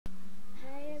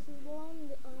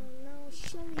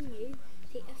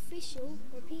official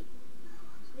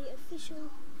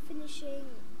finishing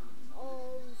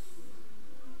of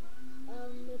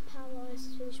the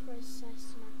parallelized finish process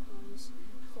macros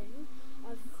thing.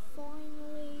 I've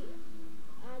finally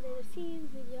added a few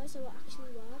videos that will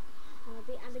actually work, and I'll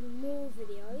be adding more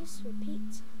videos,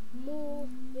 more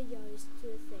videos to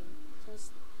the thing. So it's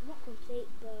not complete,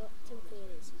 but technically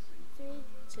it is. 3,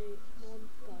 2, 1,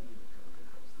 go.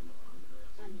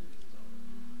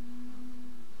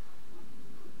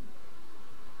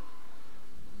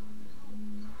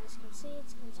 As you can see,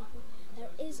 it's kind of simple.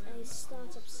 There is a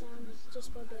startup sound, you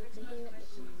just won't be able to hear it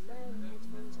because I'm wearing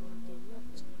headphones and I do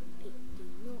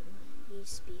not use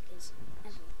speakers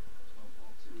ever.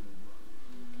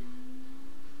 Okay.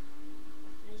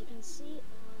 As you can see,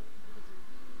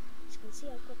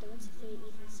 I've got the 1 to 3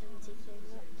 Ethan 70 thing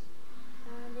up,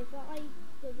 and if I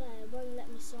go there, it won't let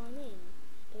me sign in.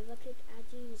 But if I click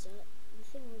add user, the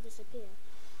thing will disappear,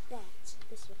 but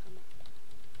this will come up.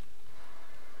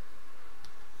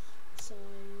 So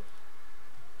I'm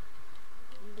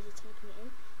busy typing it in.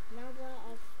 Now that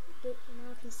I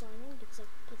can sign in because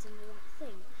I've put in the right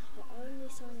thing. I only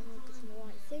sign in when putting the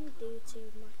right thing due to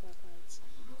macro codes.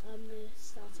 The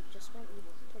startup just went, you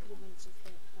probably won't have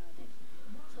heard it.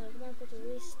 So I'm going to put a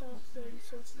restart thing,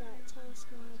 sorted out task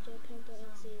manager,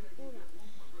 paint.exe and all that.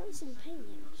 I haven't seen paint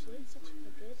yet actually, it's actually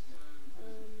quite good.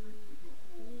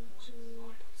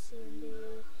 YouTube,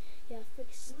 CMD, yeah, I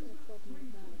fixed the problem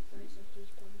with that, that was a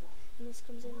huge problem. And this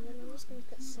comes in, and then I'm just going to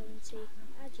put 70,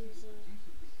 add user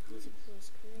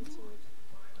was created,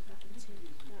 back into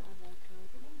that other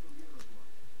account.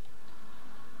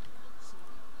 So,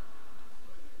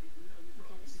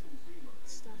 okay, so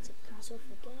startup comes off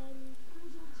again.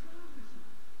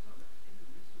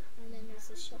 And then there's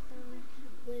the shutdown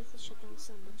with the shutdown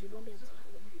sound, but you won't be able to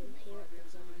hear it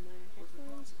because I'm wearing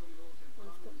headphones.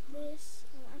 I've got this,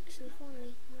 and actually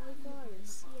finally, no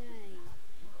virus, yay!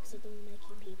 Because I don't want to make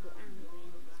you people angry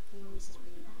and the noise is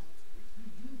really loud.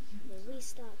 The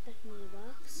restart definitely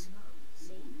works,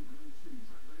 see?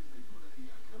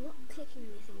 I'm not clicking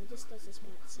anything, it just does this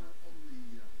by itself.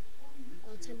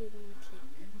 I'll tell you when I click.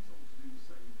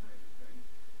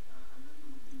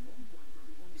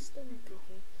 I'm still not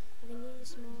clicking. I can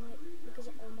use because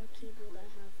on my keyboard I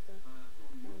have the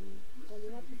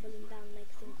volume up and volume down,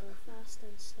 make things go faster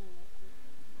and slower.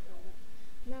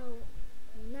 Now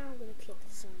I'm going to click the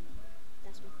sign up.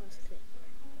 That's my first click.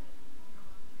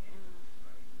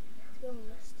 To be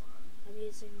honest, I'm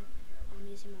using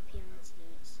my piano to do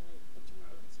it, so but you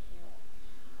might be able to hear it.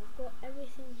 I've got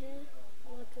everything here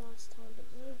like last time, but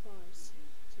no virus.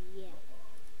 So yeah.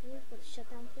 And we've got the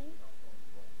shutdown thing.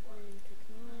 And then click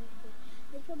no.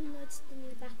 You probably noticed the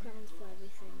new background for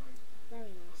everything.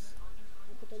 Very nice.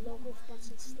 I've got the log off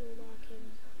button still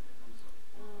working.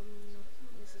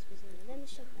 This is busy. And then the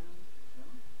shutdown.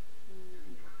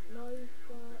 No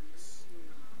works.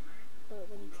 But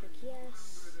when you click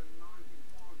yes,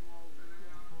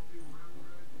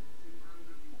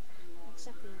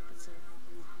 exactly opposite.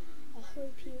 I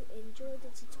hope you enjoyed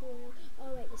the tutorial.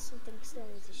 Oh wait, there's something still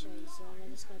I need to show you, so I'll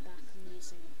just go back and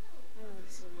using. I know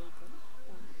this is illegal,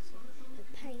 but the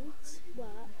paint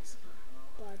works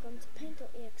by going to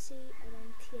paint.exe and then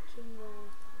clicking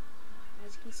where,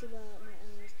 as you can see where my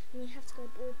arrow is, and you have to go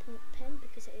ballpoint pen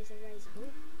because it is erasable,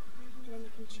 and then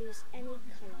you can choose any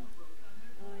colour.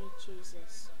 I choose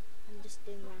this. I'm just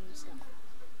doing random stuff.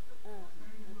 A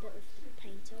bit of the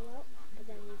painter out, but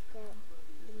then you've got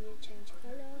the new change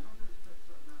colour,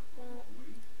 that,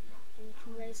 and you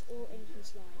can raise all ink and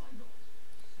slide.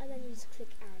 And then you just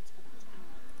click add about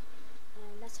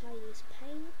arrow. That's how you use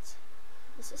paint.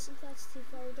 The System32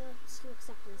 folder still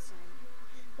exactly the same.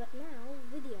 But now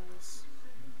videos.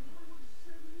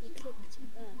 You click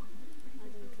I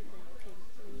don't click that, okay.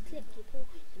 When you click you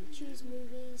can choose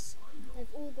movies.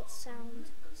 They've all got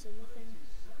sound, so nothing.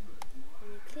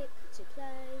 When you click to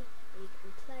play, you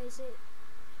can plays it.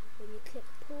 When you click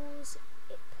pause,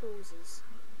 it pauses.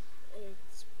 It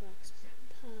works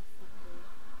perfectly.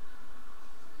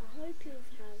 I hope you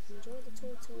have enjoyed the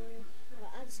tutorial.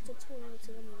 I'll add this tutorial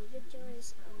to one of the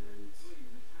videos, and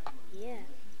yeah.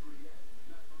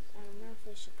 And now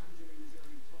for shutdown.